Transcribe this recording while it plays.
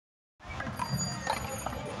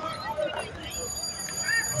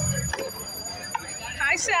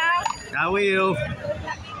Sal. How are you?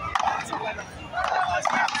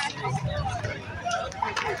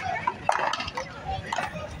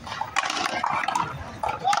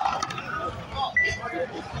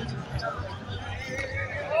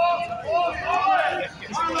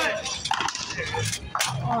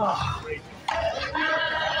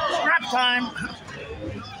 Scrap time.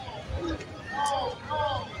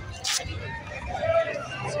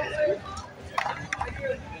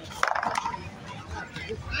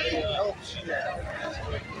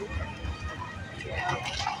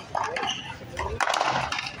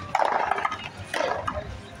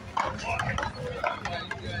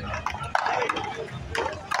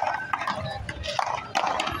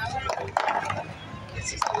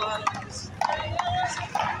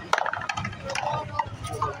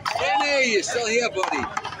 Danny, you're still here, buddy.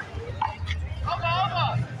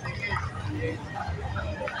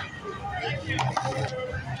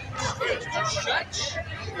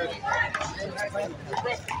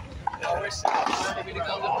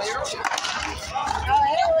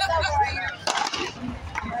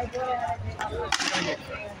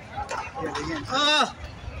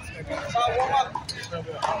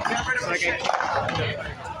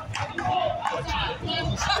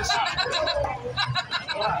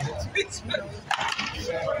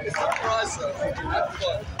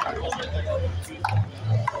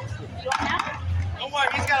 Don't worry,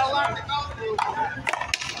 he's got a lot to go through.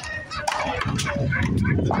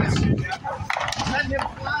 Send him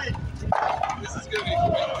flying. This is going to be a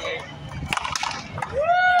great game.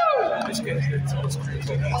 Woo! This game's good. It's almost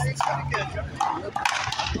crazy. Now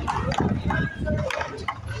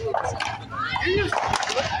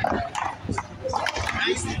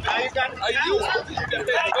you got the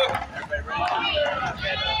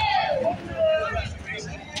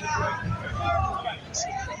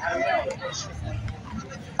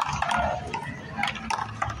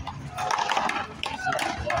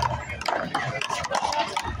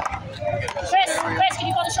Chris, can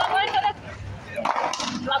you call the short line for them?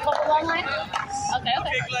 Do I call the long line? Okay.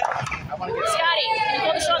 Scotty, can you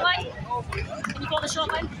call the short line? Can you call the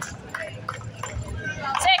short line?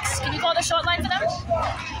 Six, can you call the short line for them?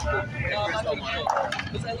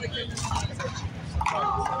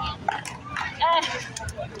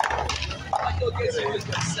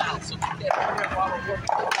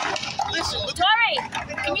 Tori,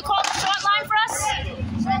 can you call the short line for us?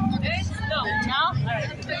 No? All right.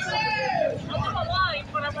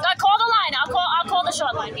 Call the line. I'll call the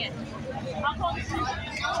short line. Yeah. I'll call the short line.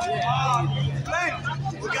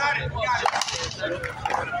 We got it.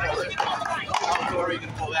 Tori, you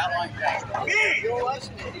can pull that line back. I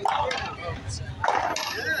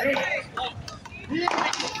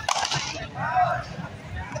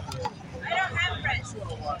don't have friends.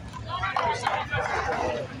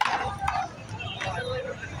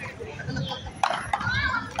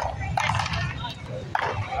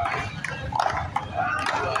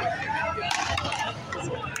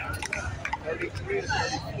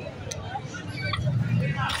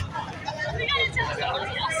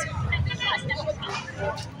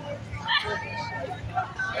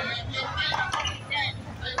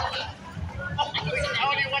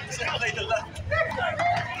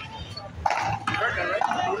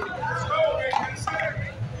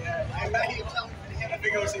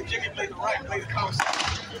 Jimmy played the right, played the coast.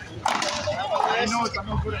 I know it's no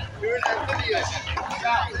good. We're in that video.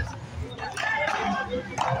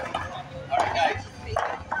 All right, guys.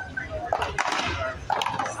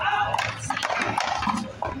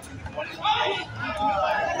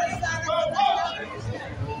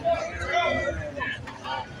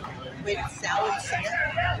 Wait, salad center?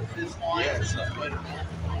 This line is good.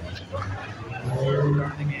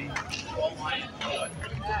 The game. All line is good.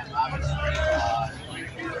 Obviously,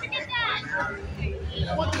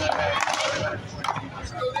 one good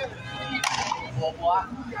full block,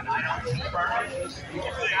 and I don't confirm it. You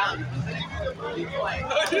get salad. You play.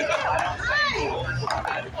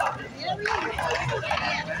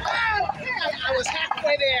 I was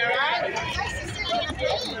halfway there, right?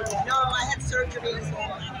 No, I had surgery.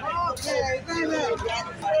 Okay, very well.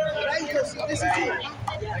 Thank you. So this is it.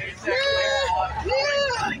 Yeah.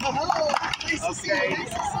 Oh, nice to see you. Nice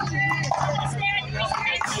to see you.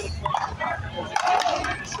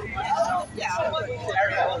 Yeah.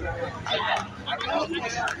 I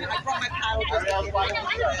brought my paddle.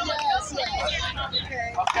 Yes.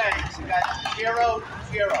 Okay, so you got 0-0.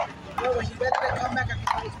 Well, you better come back and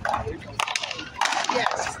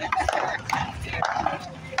yes.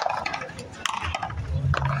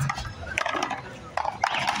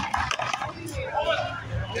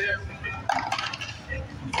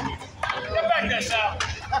 Get back there, Sal.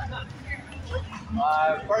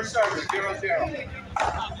 First service, 0-0.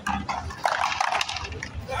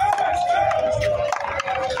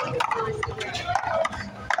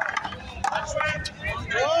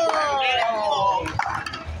 Whoa!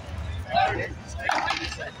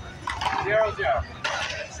 0-0.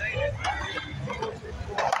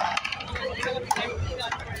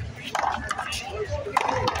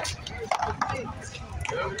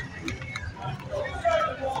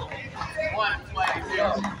 One, play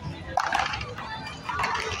 0.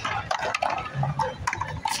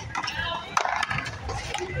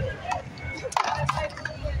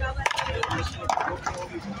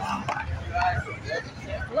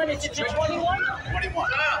 Limited to 21?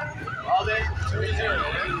 21. All day, 3-0.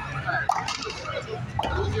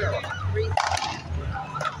 2-0.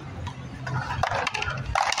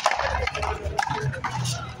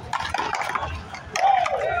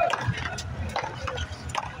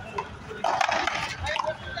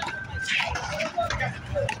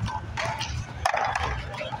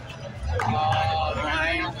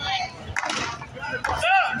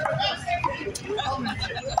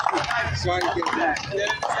 Sorry to get back. 3-0.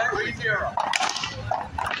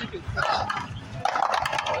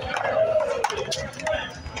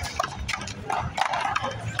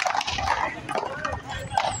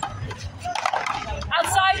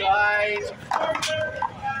 Outside?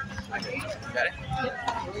 Got it?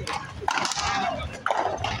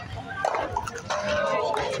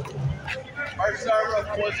 First server,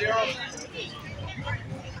 4-0.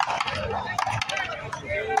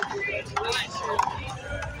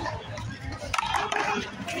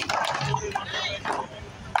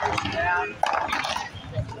 Down.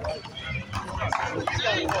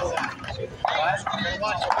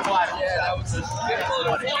 Yeah, that was a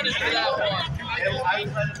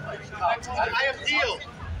I have deal.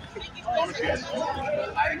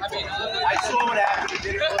 I saw what happened. It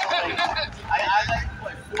didn't look like I like to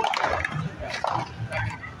play 4.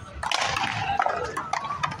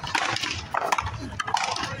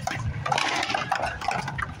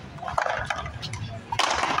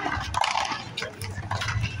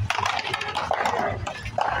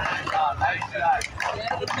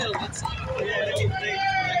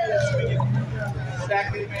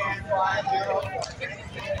 Exactly, man. 5-0.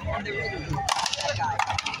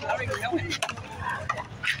 I don't even know him.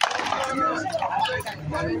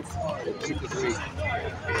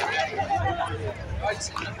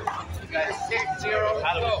 You got 6-0.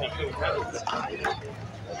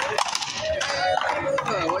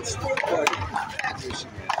 Oh, what's the buddy?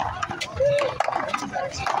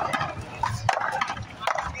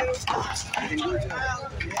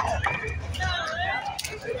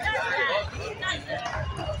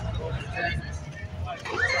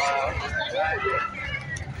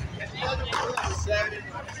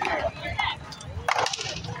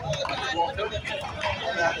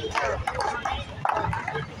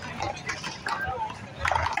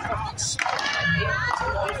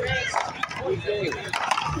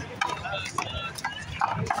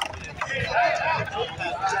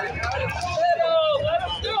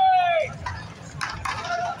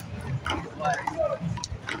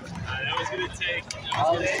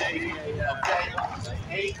 All day,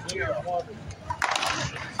 8-0.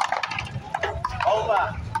 Over.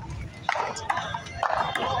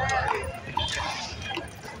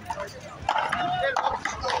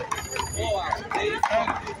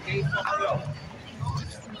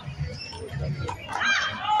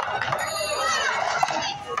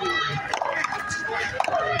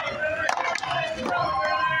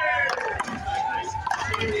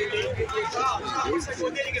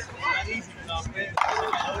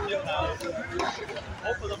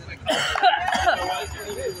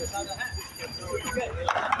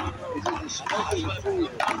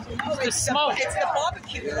 The smoke. It's the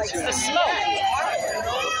barbecue. It's the smoke.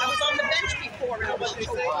 I was on the bench before and I wasn't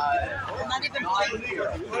I'm not even playing.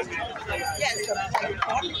 Yes, the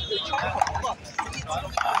barbecue, charcoal. Look.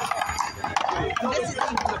 And this is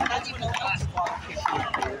not even a hot barbecue.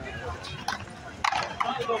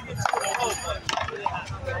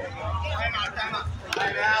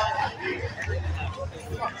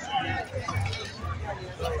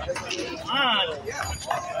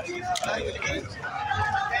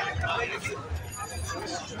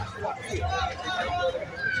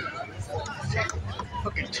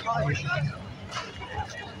 Fucking tired.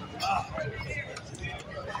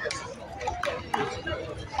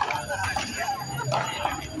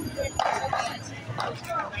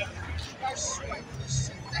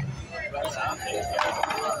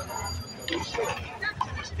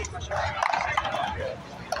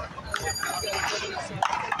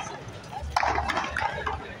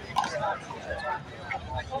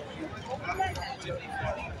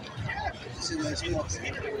 right,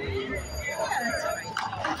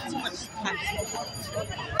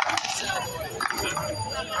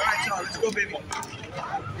 let's go, baby.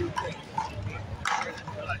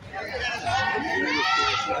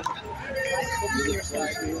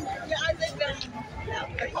 Yeah, I think that's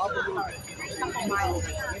a couple miles.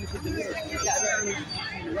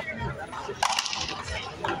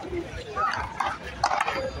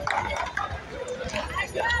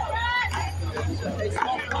 They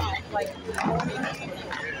smoke off like morning.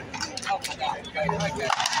 Oh my God.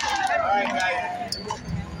 All right, guys.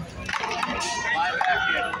 Lie back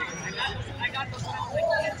here.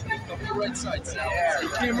 Right side, Sal. Yeah.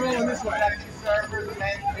 Keep rolling this way. Servers,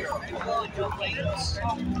 men, here.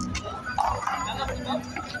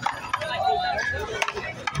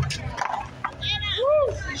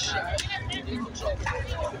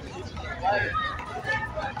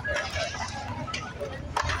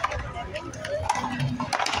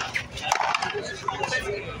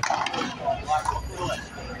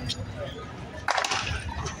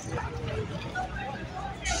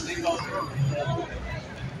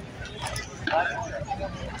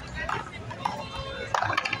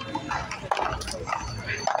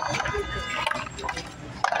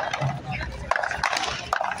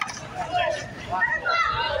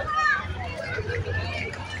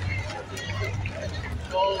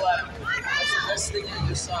 Go left. That's the best thing on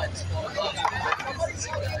your side.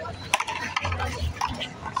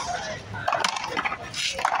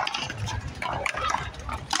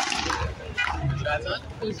 That's it?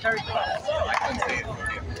 It was very close. I couldn't see it.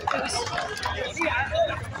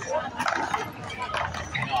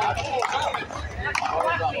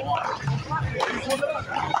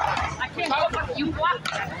 I can't go back. You blocked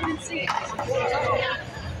it. I couldn't see it.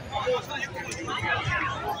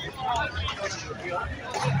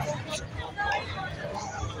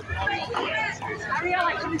 Ariel,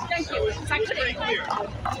 I couldn't thank you because I couldn't.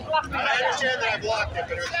 You blocked me I right out. understand that I blocked it,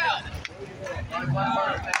 but it was No.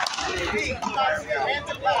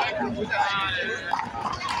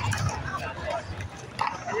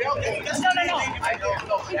 I don't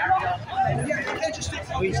know.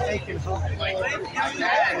 Oh, he's taking home. but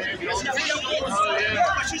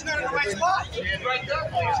she's not in the right spot. Right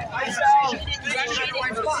there.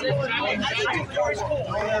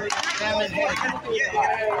 I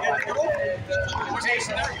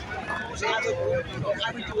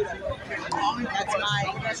would do it. That's my.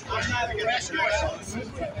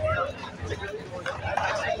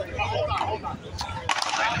 Hold on.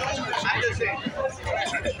 I'm just saying.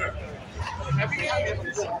 Every time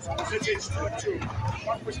since it's 2-2,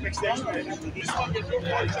 one person makes the extra. This one gets no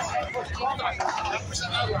points.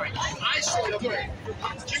 I saw it clear.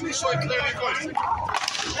 Jimmy saw it clearly first.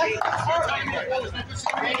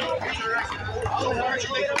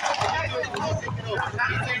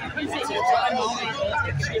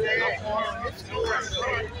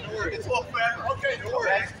 It's all forever. Okay, no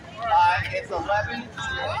worries. It's 11.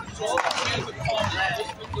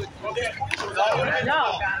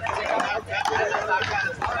 No.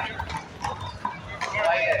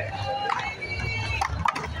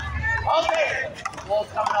 Okay. Ball's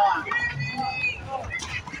coming on.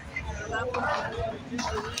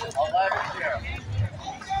 11-0.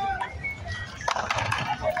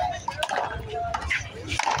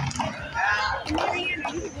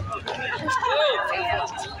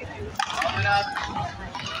 Coming up.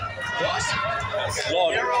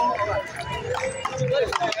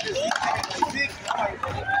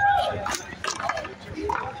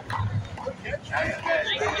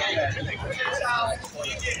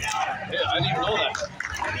 Yeah, I didn't even know that.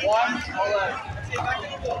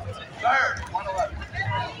 1-11. Third. 1-11.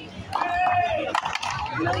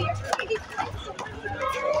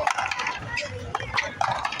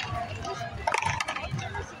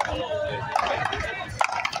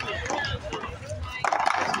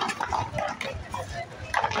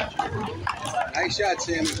 Nice shot,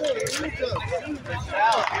 Sammy.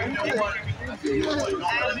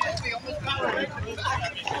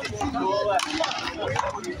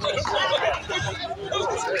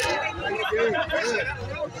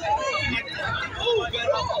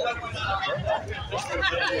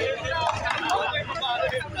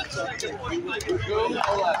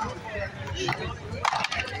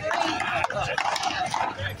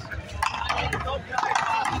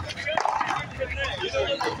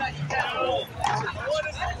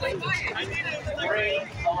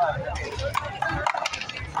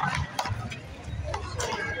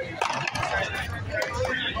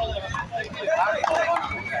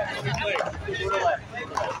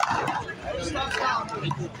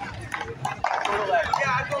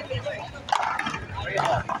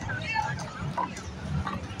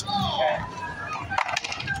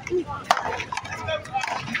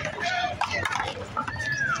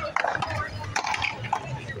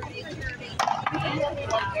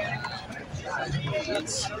 Got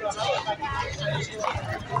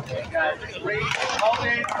 3, hold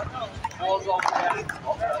it. Balls over there.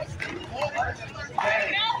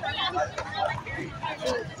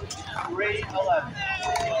 3, 11.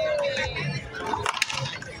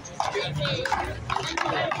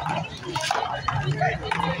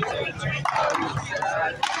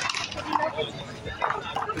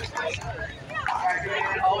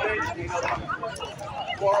 Hold it.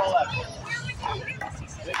 4, 11.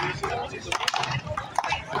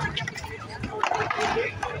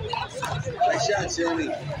 Nice shot, Sammy.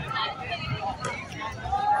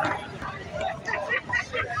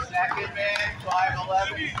 Second man, 5,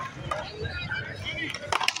 11.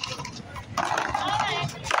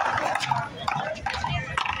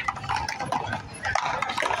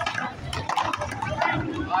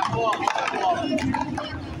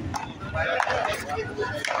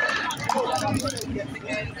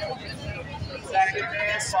 Second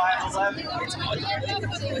man, 5, 11.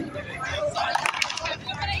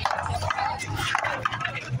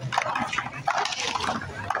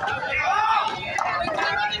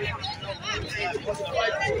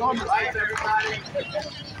 Right, everybody.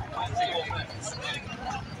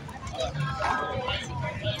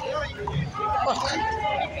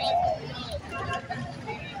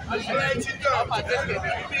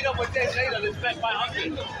 Beat up with this later. Let's bet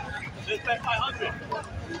 500. Let's bet 500.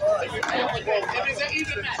 If it's an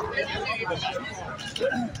even match. If it's an even match.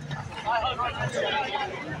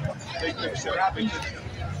 500.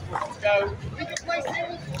 Go.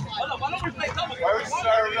 Why don't we play double? First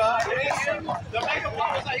server. The makeup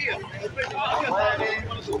powers are here. Let's play 500.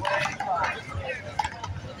 25.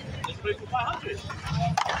 Let's play for 500.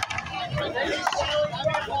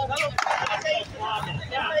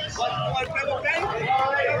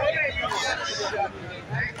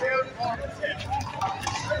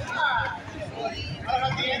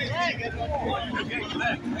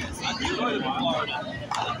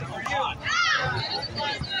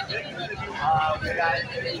 We got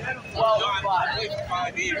 12 5.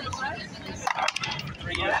 5 years.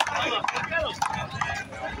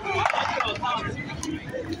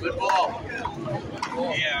 Good ball.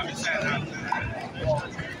 Yeah, I'm sad.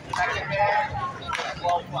 Second man,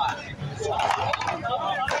 12 5.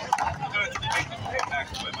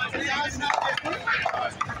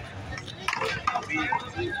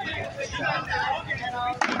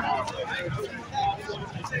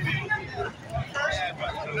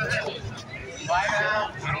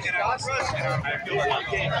 I don't get out. I feel like a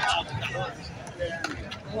game.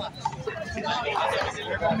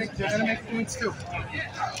 They're gonna make points too.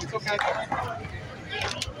 It's okay.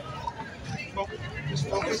 Just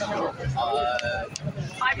focus on it.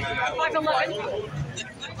 5'11".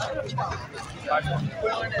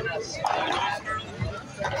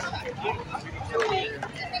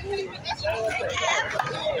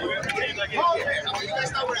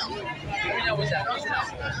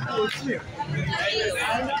 Oh, it's here.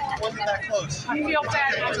 I wasn't that close. I feel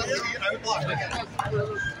bad. I would block it.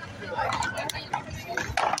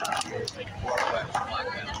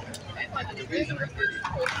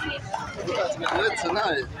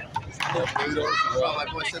 Tonight. My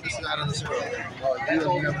boy said this is out of this world. Oh,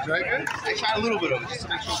 you have a drinker? I tried a little bit of it just to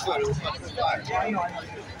make sure it's good. It was fucking fire. We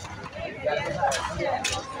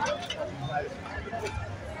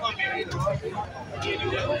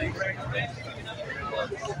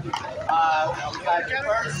got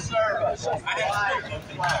first service.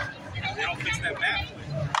 They don't fix that map.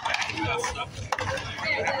 I got stuff. I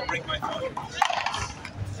have to break my phone.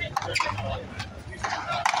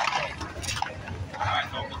 Alright,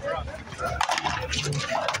 no drop.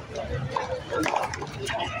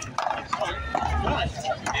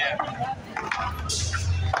 Yeah.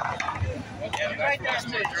 Right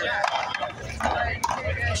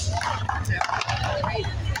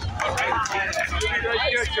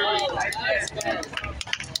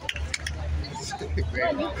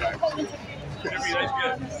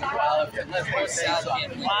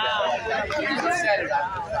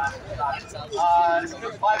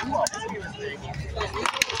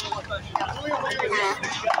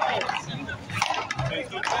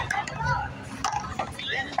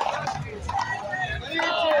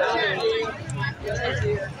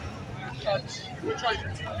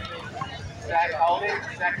Zach holding,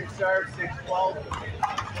 second serve, 6-12.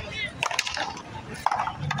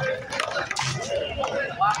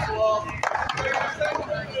 Block ball.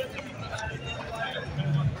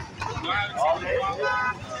 Holding,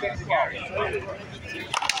 6 carries.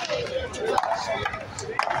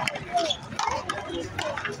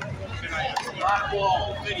 Block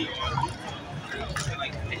ball.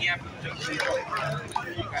 And you have to do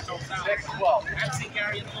 6-12. I've seen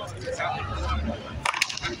Gary in the office. That's how they do it.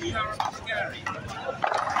 You know about Gary.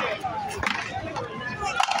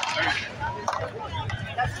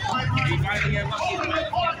 He finally got lucky.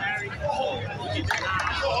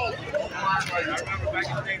 I remember back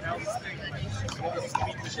in the day, that was the thing.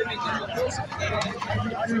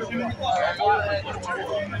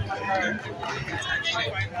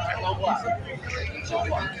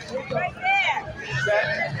 Right there.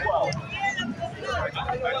 7-12.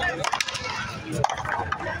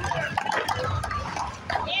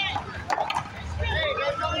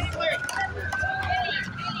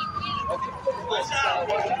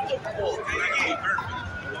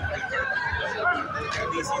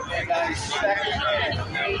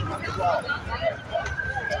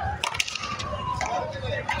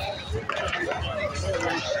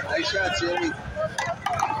 Nice shot, Jimmy.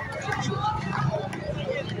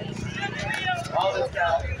 All this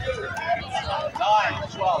down.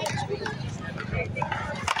 12.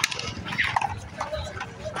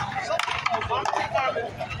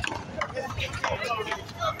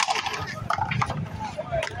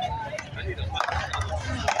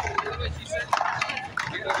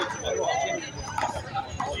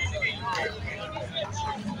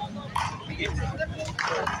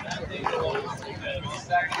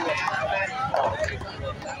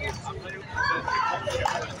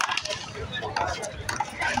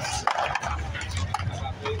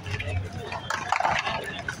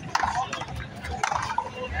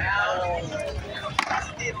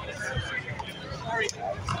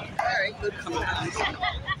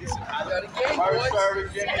 First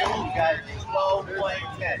service, Jimmy. You got 12 playing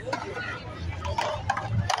 10.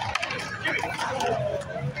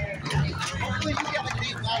 Hopefully you get the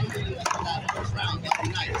game down in that first round. That'd be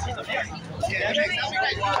nice. Yeah, that'd be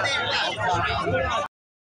nice.